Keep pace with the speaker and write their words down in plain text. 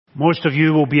Most of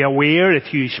you will be aware,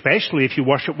 especially if you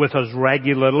worship with us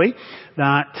regularly,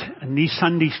 that in these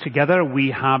Sundays together we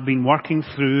have been working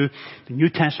through the New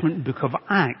Testament book of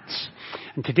Acts.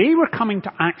 And today we're coming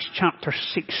to Acts chapter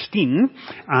 16,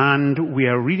 and we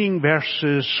are reading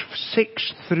verses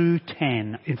 6 through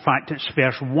 10. In fact, it's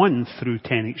verse 1 through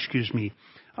 10,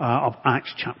 of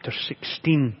Acts chapter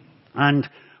 16. And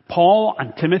Paul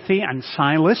and Timothy and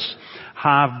Silas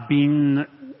have been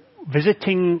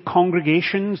visiting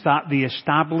congregations that they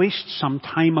established some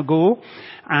time ago,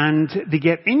 and they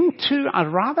get into a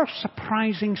rather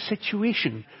surprising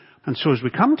situation. And so as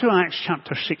we come to Acts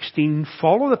chapter 16,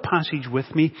 follow the passage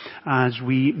with me as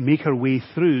we make our way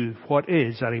through what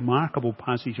is a remarkable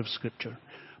passage of Scripture.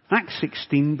 Acts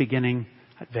 16, beginning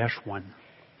at verse 1.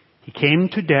 He came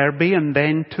to Derbe and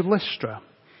then to Lystra,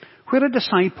 where a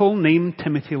disciple named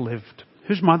Timothy lived,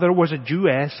 whose mother was a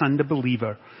Jewess and a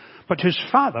believer, but whose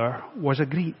father was a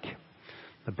Greek.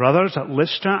 The brothers at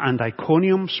Lystra and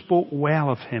Iconium spoke well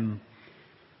of him.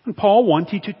 And Paul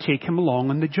wanted to take him along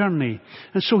on the journey,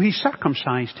 and so he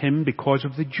circumcised him because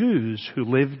of the Jews who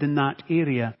lived in that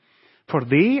area, for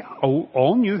they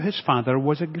all knew his father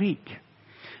was a Greek.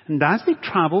 And as they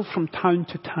travelled from town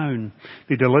to town,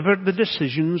 they delivered the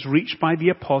decisions reached by the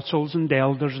apostles and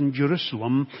elders in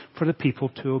Jerusalem for the people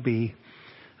to obey.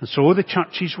 And so the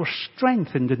churches were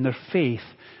strengthened in their faith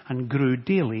and grew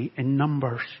daily in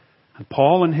numbers. And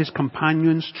Paul and his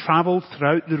companions travelled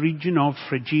throughout the region of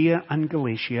Phrygia and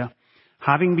Galatia,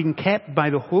 having been kept by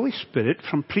the Holy Spirit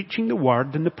from preaching the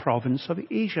word in the province of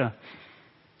Asia.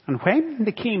 And when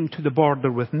they came to the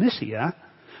border with Mysia,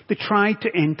 they tried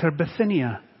to enter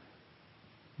Bithynia,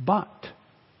 but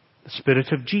the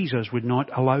Spirit of Jesus would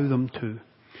not allow them to.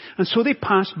 And so they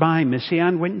passed by Mysia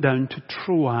and went down to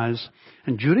Troas.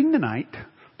 And during the night,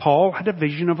 Paul had a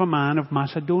vision of a man of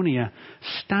Macedonia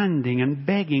standing and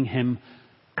begging him,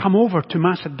 "Come over to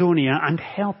Macedonia and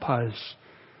help us."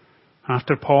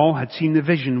 After Paul had seen the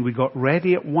vision, we got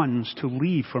ready at once to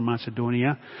leave for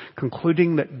Macedonia,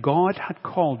 concluding that God had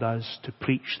called us to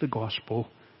preach the gospel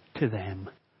to them.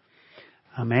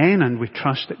 Amen. And we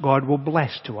trust that God will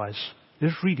bless to us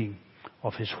this reading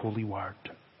of His holy word.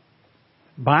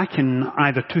 Back in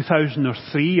either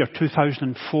 2003 or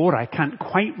 2004, I can't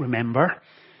quite remember,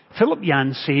 Philip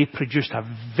Yancey produced a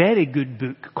very good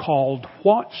book called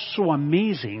What's So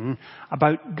Amazing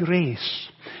About Grace.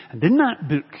 And in that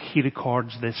book, he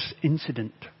records this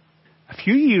incident. A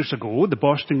few years ago, the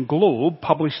Boston Globe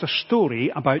published a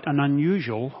story about an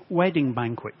unusual wedding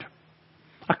banquet.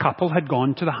 A couple had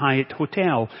gone to the Hyatt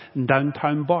Hotel in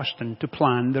downtown Boston to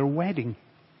plan their wedding.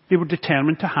 They were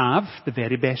determined to have the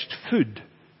very best food,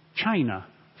 china,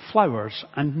 flowers,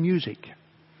 and music.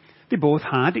 They both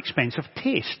had expensive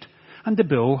taste, and the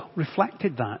bill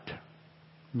reflected that.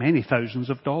 Many thousands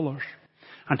of dollars.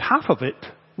 And half of it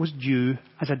was due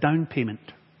as a down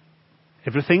payment.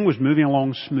 Everything was moving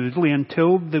along smoothly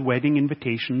until the wedding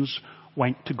invitations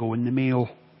went to go in the mail.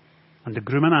 And the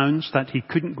groom announced that he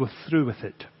couldn't go through with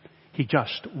it. He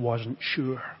just wasn't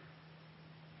sure.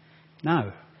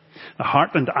 Now, the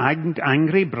hurt and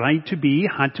angry bride-to-be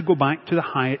had to go back to the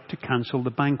Hyatt to cancel the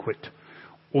banquet,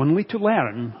 only to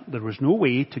learn there was no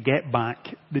way to get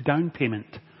back the down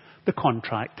payment. The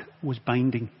contract was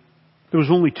binding. There was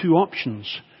only two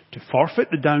options: to forfeit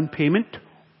the down payment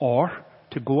or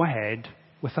to go ahead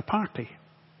with the party.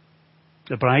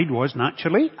 The bride was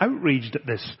naturally outraged at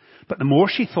this, but the more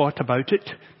she thought about it,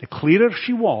 the clearer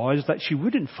she was that she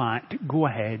would in fact go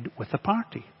ahead with the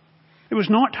party. It was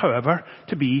not, however,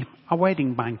 to be a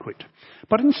wedding banquet,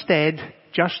 but instead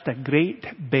just a great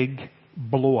big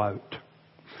blowout.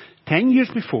 10 years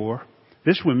before,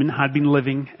 this woman had been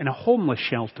living in a homeless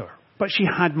shelter, but she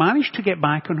had managed to get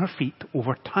back on her feet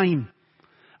over time.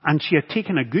 And she had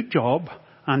taken a good job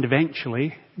and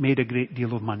eventually made a great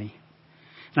deal of money.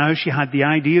 Now she had the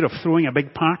idea of throwing a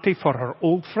big party for her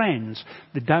old friends,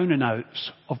 the down and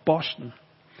outs of Boston.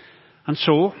 And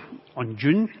so, on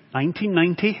June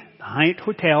 1990, the Hyatt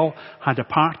Hotel had a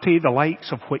party the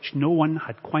likes of which no one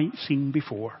had quite seen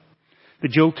before. The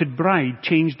jilted bride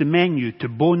changed the menu to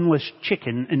boneless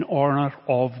chicken in honor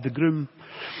of the groom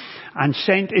and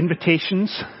sent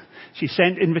invitations. She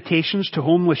sent invitations to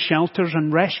homeless shelters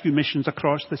and rescue missions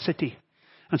across the city.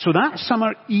 And so that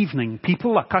summer evening,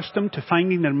 people accustomed to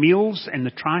finding their meals in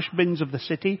the trash bins of the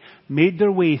city made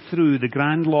their way through the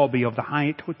grand lobby of the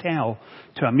Hyatt Hotel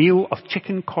to a meal of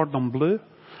chicken cordon bleu.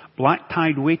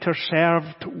 Black-tied waiters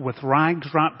served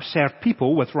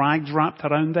people with rags wrapped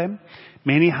around them.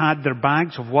 Many had their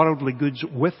bags of worldly goods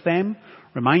with them,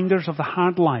 reminders of the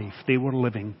hard life they were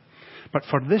living. But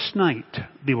for this night,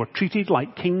 they were treated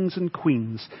like kings and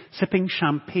queens, sipping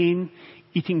champagne,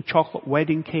 eating chocolate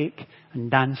wedding cake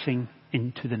and dancing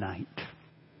into the night.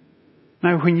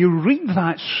 Now, when you read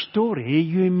that story,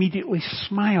 you immediately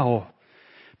smile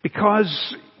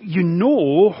because you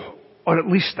know, or at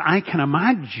least I can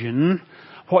imagine,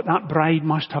 what that bride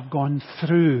must have gone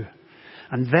through.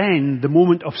 And then the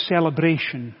moment of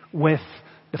celebration with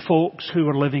the folks who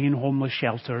were living in homeless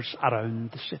shelters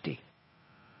around the city.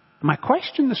 My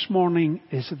question this morning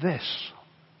is this: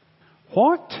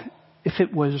 what if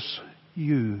it was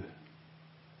you?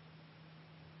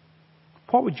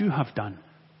 What would you have done?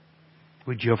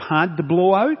 Would you have had the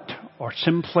blowout or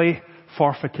simply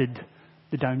forfeited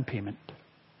the down payment?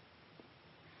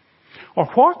 Or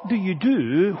what do you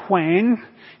do when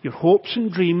your hopes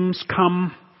and dreams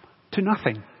come to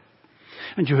nothing?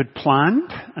 And you had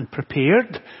planned and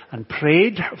prepared and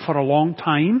prayed for a long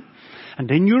time, and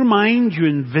in your mind you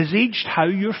envisaged how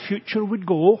your future would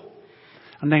go,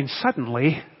 and then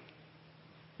suddenly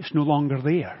it's no longer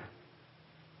there.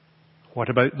 What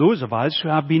about those of us who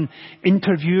have been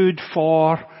interviewed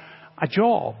for a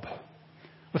job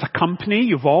with a company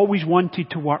you've always wanted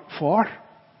to work for,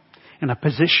 in a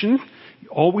position you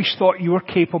always thought you were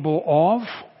capable of,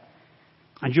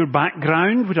 and your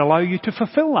background would allow you to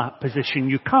fulfill that position?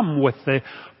 You come with the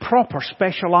proper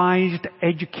specialized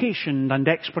education and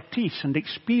expertise and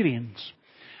experience.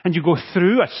 And you go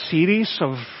through a series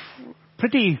of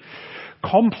pretty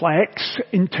complex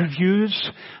interviews,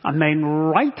 and then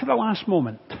right at the last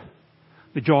moment,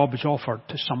 the job is offered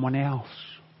to someone else.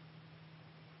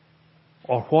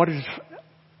 Or what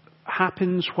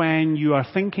happens when you are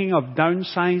thinking of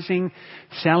downsizing,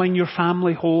 selling your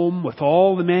family home with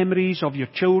all the memories of your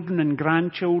children and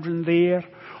grandchildren there?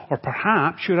 Or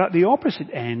perhaps you're at the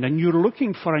opposite end and you're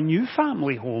looking for a new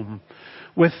family home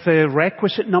with the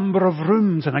requisite number of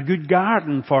rooms and a good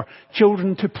garden for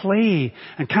children to play,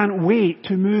 and can't wait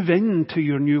to move into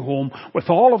your new home with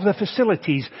all of the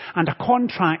facilities, and a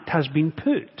contract has been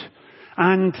put.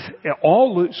 And it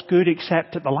all looks good,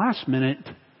 except at the last minute,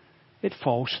 it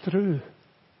falls through.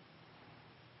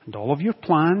 And all of your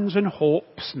plans and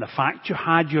hopes, and the fact you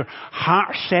had your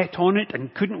heart set on it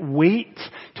and couldn't wait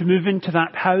to move into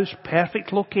that house,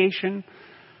 perfect location,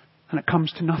 and it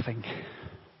comes to nothing.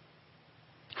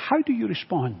 How do you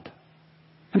respond?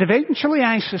 And eventually,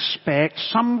 I suspect,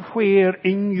 somewhere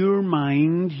in your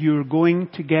mind, you're going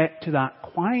to get to that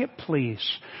quiet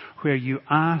place where you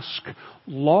ask,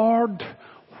 Lord,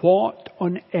 what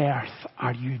on earth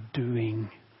are you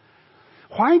doing?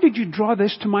 Why did you draw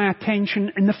this to my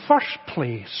attention in the first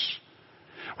place?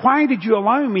 Why did you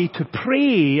allow me to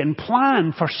pray and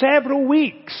plan for several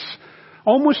weeks,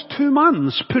 almost 2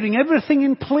 months, putting everything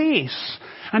in place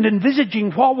and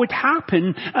envisaging what would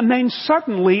happen, and then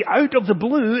suddenly, out of the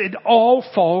blue, it all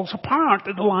falls apart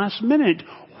at the last minute?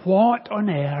 What on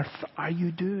earth are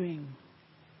you doing?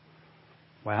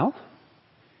 Well,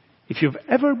 if you've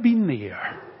ever been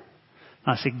there,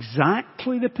 that's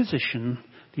exactly the position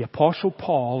the Apostle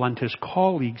Paul and his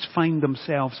colleagues find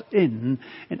themselves in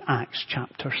Acts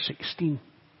chapter 16.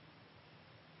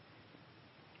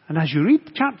 And as you read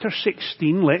chapter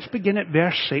 16, let's begin at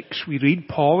verse 6. We read,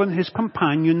 Paul and his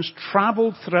companions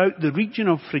traveled throughout the region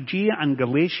of Phrygia and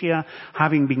Galatia,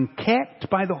 having been kept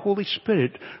by the Holy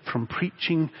Spirit from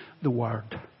preaching the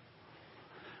word.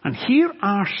 And here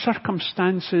are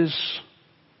circumstances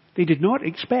they did not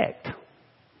expect.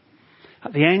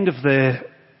 At the end of the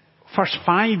first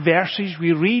 5 verses,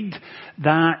 we read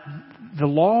that the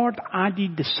Lord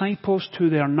added disciples to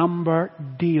their number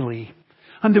daily.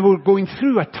 And they were going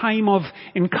through a time of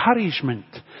encouragement.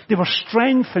 They were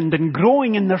strengthened and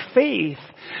growing in their faith.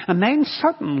 And then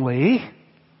suddenly,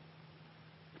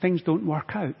 things don't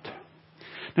work out.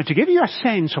 Now, to give you a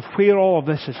sense of where all of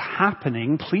this is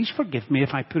happening, please forgive me if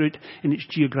I put it in its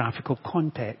geographical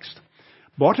context.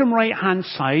 Bottom right-hand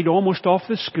side, almost off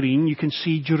the screen, you can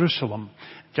see Jerusalem.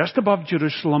 Just above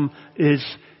Jerusalem is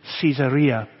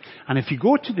Caesarea. And if you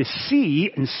go to the sea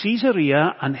in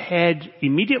Caesarea and head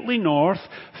immediately north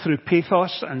through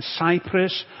Paphos and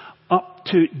Cyprus up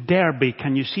to Derbe.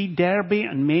 Can you see Derbe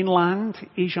and mainland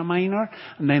Asia Minor?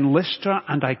 And then Lystra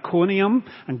and Iconium,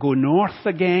 and go north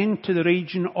again to the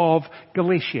region of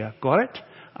Galatia. Got it?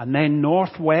 And then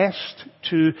northwest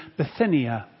to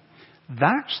Bithynia.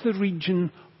 That's the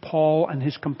region Paul and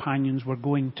his companions were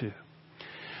going to.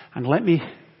 And let me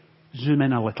zoom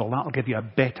in a little. That'll give you a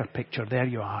better picture. There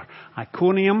you are.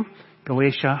 Iconium,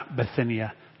 Galatia,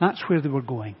 Bithynia. That's where they were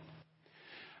going.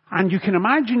 And you can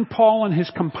imagine Paul and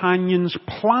his companions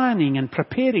planning and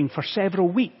preparing for several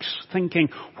weeks, thinking,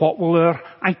 what will our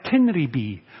itinerary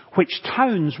be? Which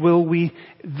towns will we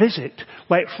visit?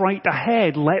 Let's write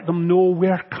ahead, let them know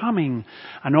we're coming.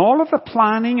 And all of the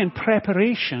planning and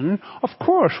preparation, of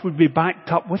course, would be backed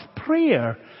up with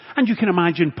prayer. And you can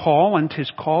imagine Paul and his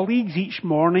colleagues each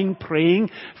morning praying,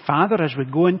 Father, as we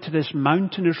go into this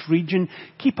mountainous region,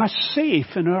 keep us safe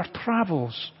in our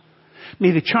travels.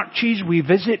 May the churches we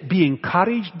visit be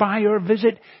encouraged by our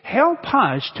visit. Help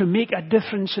us to make a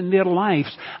difference in their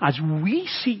lives as we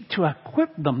seek to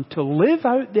equip them to live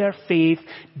out their faith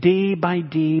day by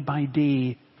day by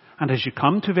day. And as you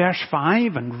come to verse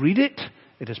 5 and read it,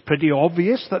 it is pretty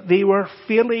obvious that they were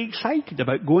fairly excited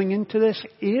about going into this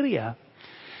area.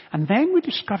 And then we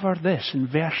discover this in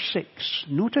verse 6.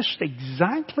 Notice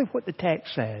exactly what the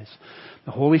text says.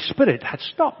 The Holy Spirit had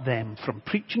stopped them from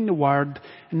preaching the word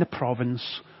in the province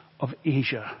of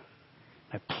Asia.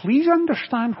 Now please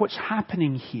understand what's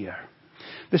happening here.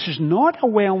 This is not a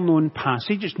well-known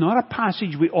passage. It's not a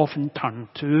passage we often turn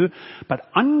to. But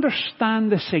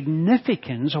understand the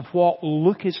significance of what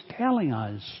Luke is telling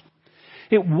us.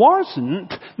 It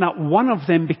wasn't that one of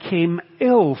them became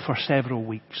ill for several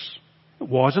weeks. It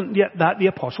wasn't that the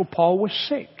Apostle Paul was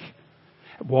sick.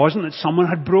 It wasn't that someone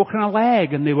had broken a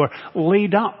leg and they were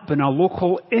laid up in a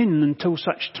local inn until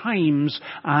such times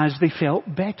as they felt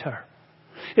better.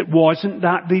 It wasn't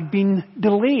that they'd been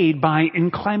delayed by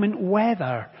inclement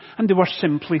weather and they were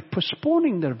simply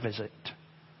postponing their visit.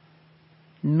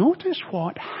 Notice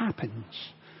what happens.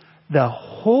 The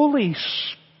Holy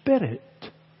Spirit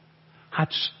had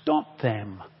stopped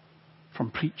them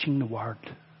from preaching the word.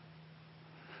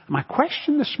 My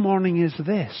question this morning is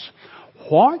this.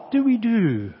 What do we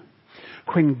do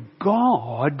when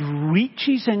God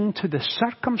reaches into the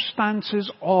circumstances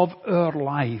of our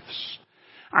lives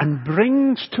and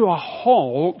brings to a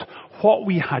halt what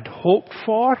we had hoped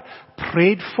for,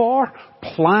 prayed for,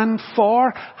 planned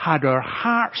for, had our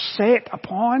hearts set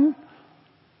upon,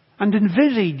 and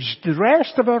envisaged the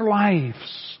rest of our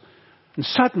lives, and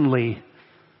suddenly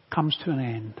comes to an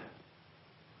end?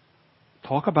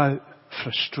 Talk about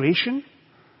frustration.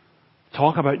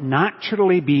 Talk about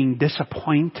naturally being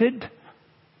disappointed.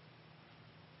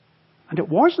 And it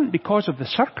wasn't because of the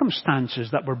circumstances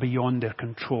that were beyond their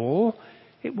control.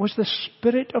 It was the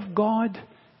Spirit of God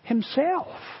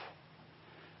Himself.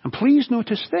 And please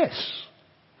notice this.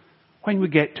 When we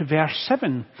get to verse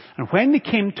 7, and when they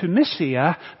came to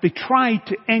Mysia, they tried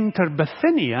to enter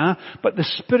Bithynia, but the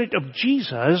Spirit of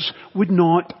Jesus would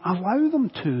not allow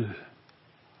them to.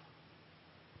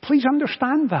 Please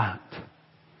understand that.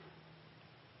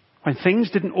 When things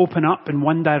didn't open up in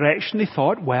one direction, they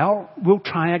thought, well, we'll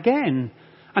try again.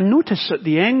 And notice at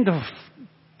the end of,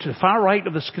 to the far right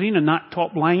of the screen in that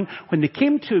top line, when they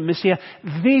came to Mysia,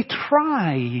 they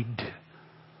tried.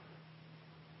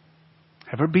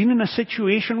 Ever been in a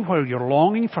situation where you're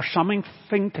longing for something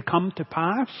to come to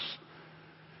pass?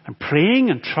 And praying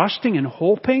and trusting and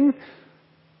hoping?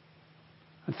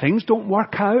 And things don't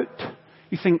work out?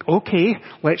 You think, okay,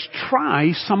 let's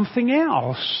try something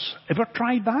else. Ever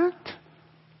tried that?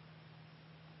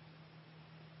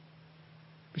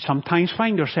 We sometimes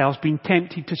find ourselves being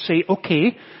tempted to say,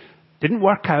 okay, didn't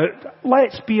work out,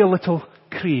 let's be a little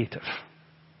creative.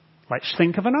 Let's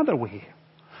think of another way.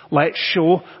 Let's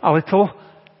show a little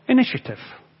initiative.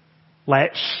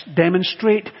 Let's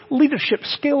demonstrate leadership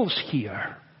skills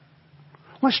here.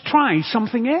 Let's try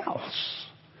something else.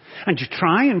 And you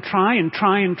try and try and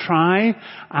try and try,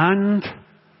 and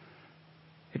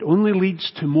it only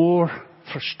leads to more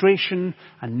frustration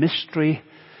and mystery.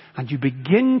 And you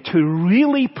begin to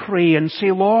really pray and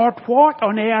say, Lord, what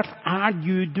on earth are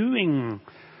you doing?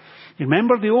 You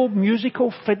remember the old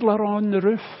musical Fiddler on the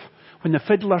Roof? When the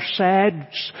fiddler said,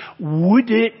 would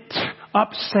it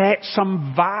upset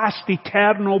some vast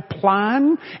eternal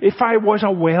plan if I was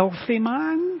a wealthy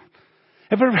man?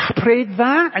 Ever prayed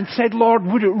that and said, Lord,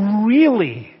 would it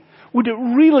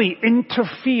really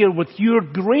interfere with your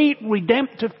great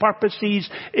redemptive purposes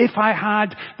if I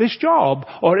had this job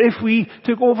or if we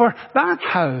took over that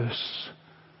house?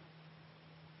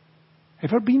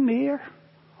 Ever been there?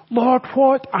 Lord,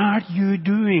 what are you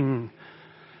doing?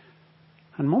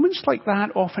 And moments like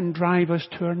that often drive us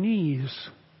to our knees,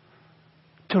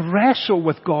 to wrestle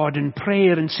with God in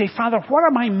prayer and say, Father, what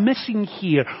am I missing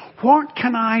here? What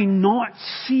can I not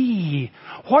see?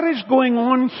 What is going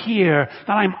on here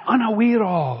that I'm unaware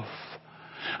of?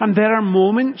 And there are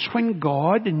moments when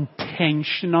God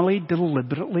intentionally,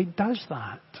 deliberately does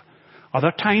that.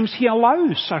 Other times he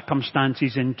allows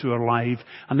circumstances into our life,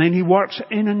 and then he works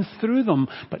in and through them.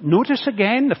 But notice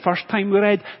again, the first time we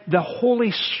read, the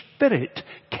Holy Spirit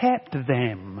kept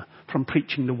them from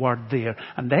preaching the word there.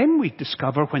 And then we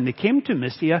discover when they came to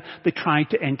Mysia, they tried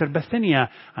to enter Bithynia.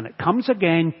 And it comes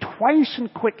again twice in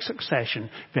quick succession.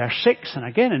 Verse 6 and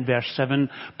again in verse 7.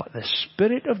 But the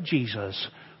Spirit of Jesus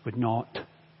would not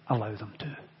allow them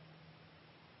to.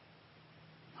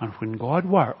 And when God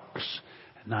works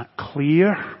in that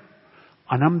clear,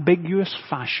 unambiguous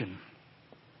fashion,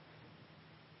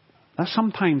 that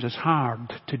sometimes is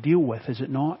hard to deal with, is it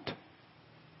not?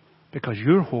 Because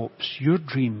your hopes, your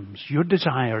dreams, your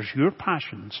desires, your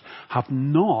passions have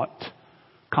not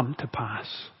come to pass.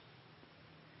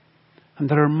 And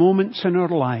there are moments in our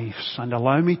lives, and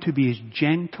allow me to be as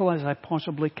gentle as I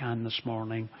possibly can this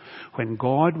morning, when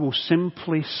God will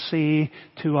simply say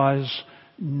to us,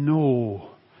 no,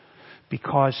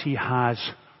 because He has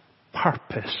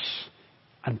purpose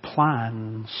and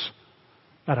plans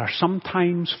that are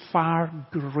sometimes far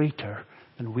greater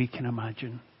than we can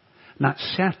imagine. And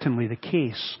that's certainly the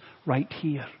case right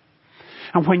here.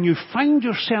 And when you find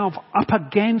yourself up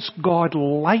against God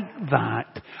like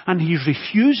that, and He's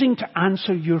refusing to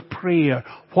answer your prayer,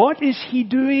 what is He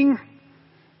doing?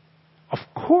 Of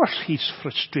course He's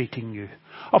frustrating you.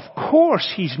 Of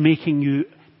course He's making you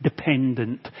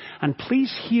dependent. And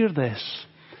please hear this.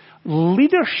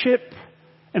 Leadership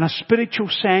in a spiritual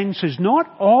sense is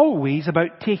not always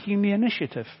about taking the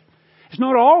initiative. It's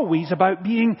not always about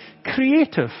being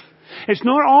creative. It's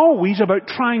not always about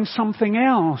trying something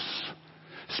else.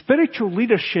 Spiritual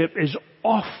leadership is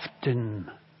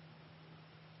often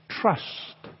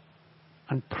trust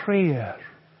and prayer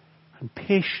and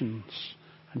patience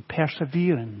and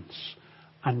perseverance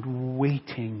and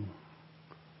waiting.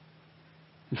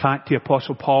 In fact, the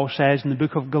Apostle Paul says in the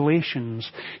book of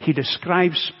Galatians, he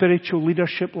describes spiritual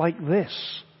leadership like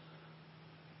this: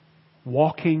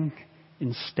 walking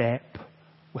in step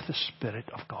with the Spirit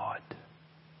of God.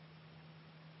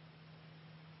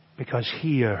 Because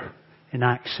here in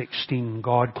Acts 16,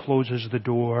 God closes the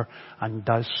door and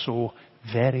does so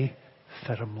very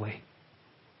firmly.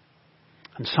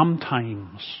 And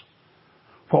sometimes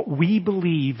what we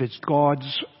believe is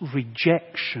God's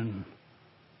rejection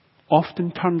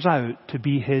often turns out to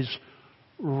be His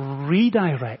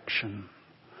redirection.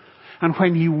 And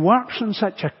when He works in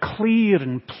such a clear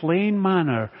and plain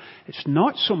manner, it's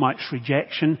not so much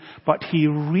rejection, but He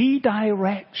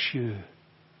redirects you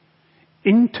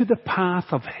into the path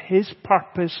of His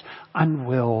purpose and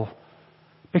will.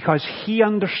 Because He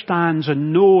understands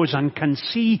and knows and can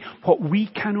see what we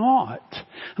cannot.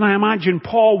 And I imagine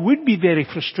Paul would be very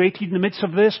frustrated in the midst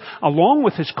of this, along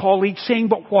with his colleagues, saying,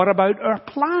 but what about our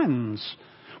plans?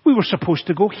 We were supposed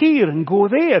to go here and go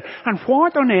there. And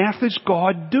what on earth is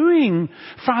God doing?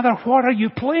 Father, what are you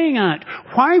playing at?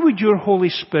 Why would your Holy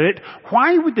Spirit,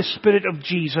 why would the Spirit of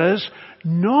Jesus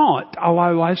not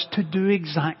allow us to do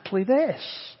exactly this?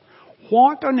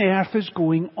 What on earth is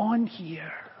going on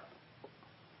here?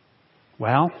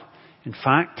 Well, in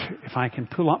fact, if I can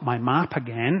pull up my map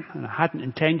again, and I hadn't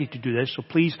intended to do this, so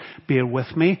please bear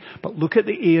with me, but look at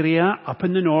the area. Up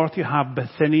in the north you have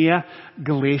Bithynia,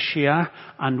 Galatia,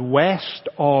 and west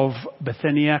of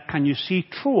Bithynia, can you see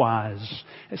Troas?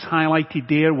 It's highlighted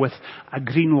there with a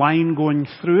green line going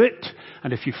through it.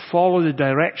 And if you follow the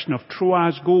direction of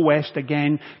Troas, go west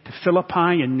again to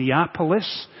Philippi and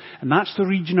Neapolis, and that's the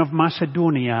region of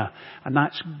Macedonia, and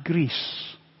that's Greece.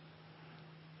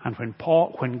 And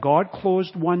when God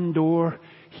closed one door,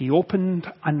 He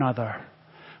opened another.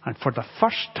 And for the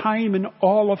first time in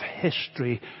all of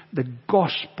history, the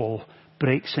gospel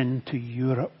breaks into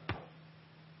Europe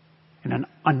in an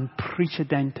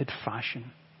unprecedented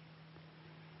fashion.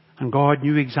 And God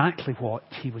knew exactly what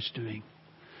He was doing.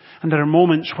 And there are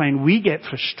moments when we get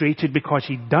frustrated because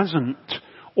He doesn't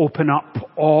open up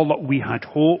all that we had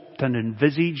hoped and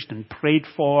envisaged and prayed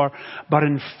for. But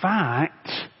in fact,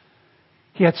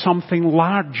 He had something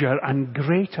larger and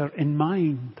greater in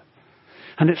mind.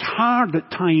 And it's hard at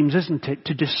times, isn't it,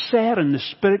 to discern the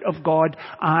Spirit of God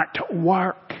at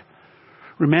work.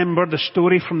 Remember the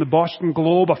story from the Boston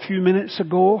Globe a few minutes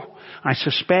ago? I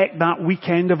suspect that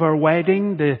weekend of our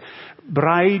wedding, the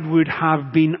bride would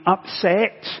have been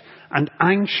upset and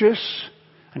anxious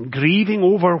and grieving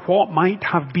over what might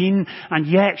have been, and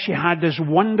yet she had this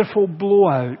wonderful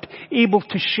blowout, able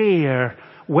to share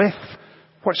with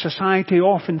what society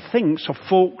often thinks of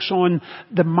folks on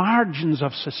the margins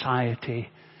of society.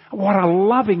 What a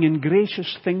loving and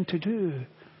gracious thing to do.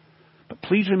 But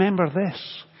please remember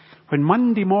this. When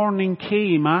Monday morning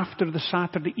came after the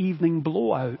Saturday evening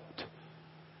blowout,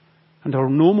 And there were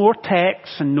no more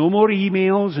texts and no more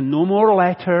emails and no more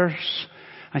letters.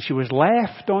 And she was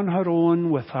left on her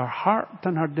own with her hurt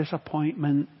and her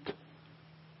disappointment.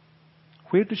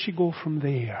 Where does she go from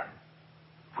there?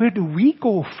 Where do we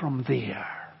go from there?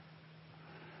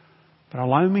 But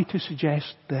allow me to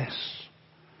suggest this.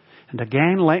 And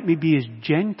again, let me be as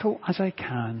gentle as I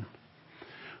can.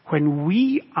 When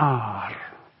we are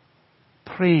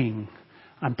praying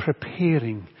and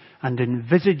preparing and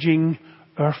envisaging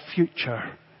our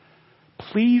future,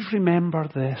 please remember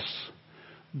this.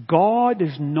 God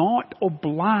is not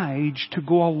obliged to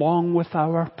go along with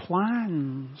our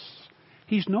plans.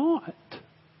 He's not.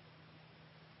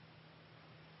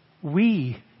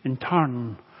 We, in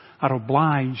turn, are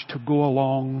obliged to go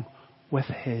along with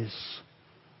His.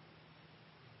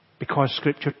 Because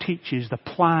Scripture teaches the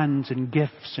plans and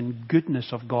gifts and goodness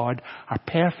of God are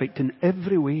perfect in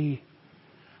every way.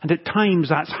 And at times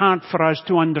that's hard for us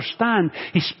to understand,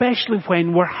 especially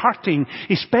when we're hurting,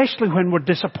 especially when we're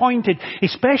disappointed,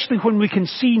 especially when we can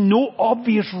see no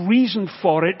obvious reason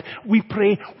for it. We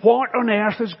pray, what on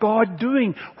earth is God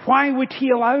doing? Why would He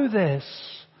allow this?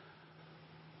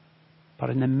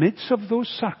 But in the midst of those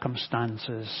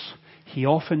circumstances, He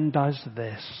often does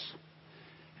this.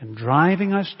 In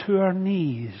driving us to our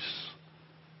knees,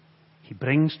 He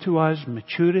brings to us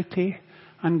maturity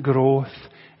and growth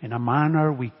in a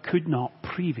manner we could not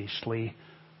previously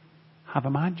have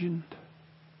imagined.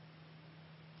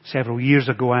 Several years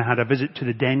ago I had a visit to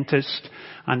the dentist,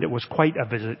 and it was quite a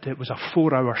visit. It was a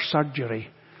 4-hour surgery.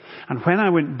 And when I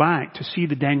went back to see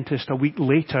the dentist a week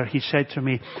later, he said to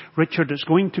me, "Richard, it's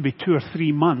going to be 2 or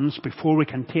 3 months before we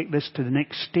can take this to the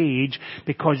next stage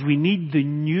because we need the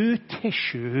new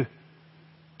tissue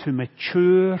to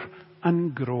mature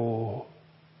and grow."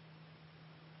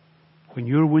 When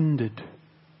you're wounded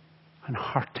and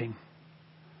hurting,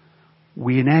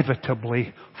 we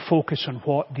inevitably focus on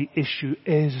what the issue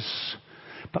is.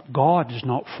 But God is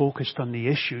not focused on the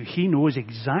issue. He knows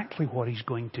exactly what He's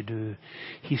going to do.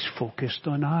 He's focused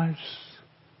on us.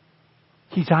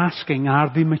 He's asking,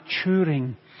 are they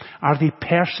maturing? Are they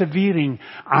persevering?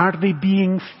 Are they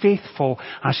being faithful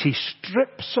as He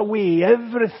strips away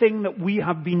everything that we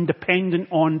have been dependent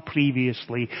on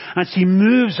previously? As He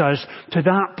moves us to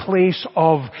that place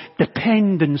of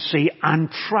dependency and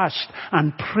trust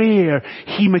and prayer,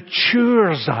 He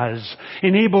matures us,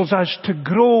 enables us to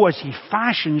grow as He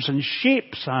fashions and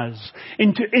shapes us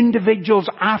into individuals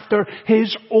after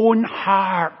His own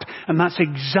heart. And that's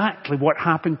exactly what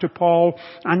happened to Paul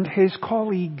and his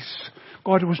colleagues.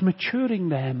 God was maturing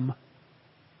them.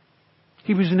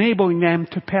 He was enabling them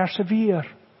to persevere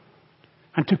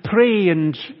and to pray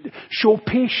and show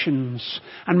patience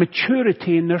and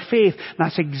maturity in their faith.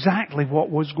 That's exactly what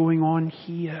was going on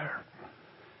here.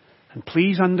 And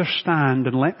please understand,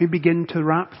 and let me begin to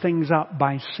wrap things up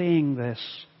by saying this.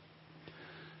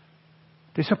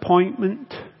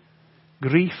 Disappointment,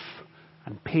 grief,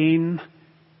 and pain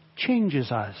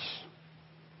changes us.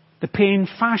 The pain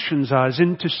fashions us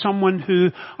into someone who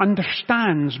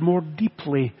understands more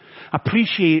deeply,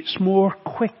 appreciates more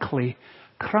quickly,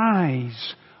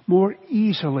 cries more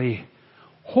easily,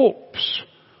 hopes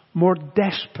more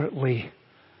desperately,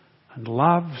 and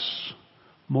loves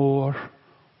more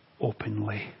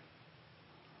openly.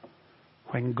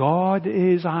 When God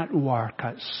is at work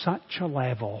at such a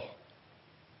level,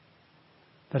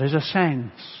 there is a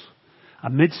sense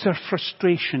amidst our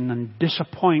frustration and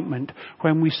disappointment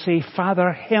when we say,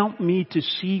 "Father, help me to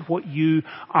see what you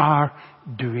are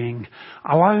doing.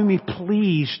 Allow me,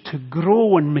 please, to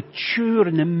grow and mature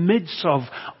in the midst of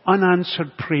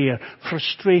unanswered prayer,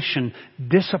 frustration,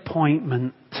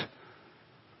 disappointment.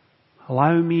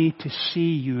 Allow me to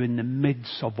see you in the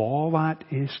midst of all that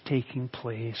is taking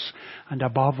place. And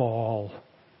above all,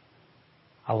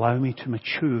 allow me to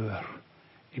mature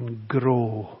and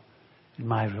grow in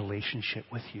my relationship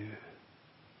with you."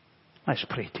 Let's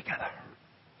pray together.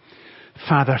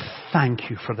 Father, thank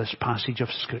you for this passage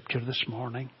of Scripture this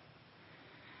morning.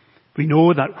 We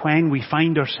know that when we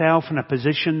find ourselves in a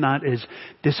position that is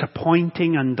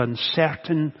disappointing and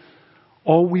uncertain,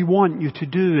 all we want you to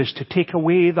do is to take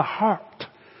away the hurt.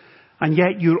 And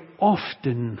yet you're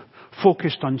often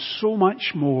focused on so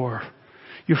much more.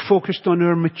 You're focused on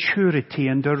our maturity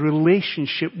and our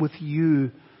relationship with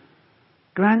you.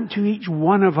 Grant to each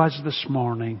one of us this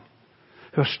morning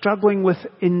who are struggling with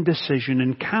indecision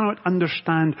and cannot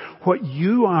understand what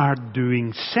you are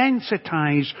doing,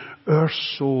 sensitize our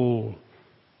soul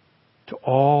to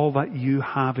all that you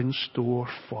have in store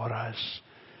for us.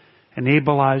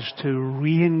 Enable us to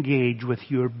re-engage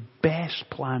with your best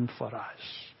plan for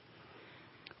us.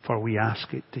 For we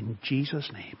ask it in Jesus'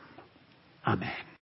 name. Amen.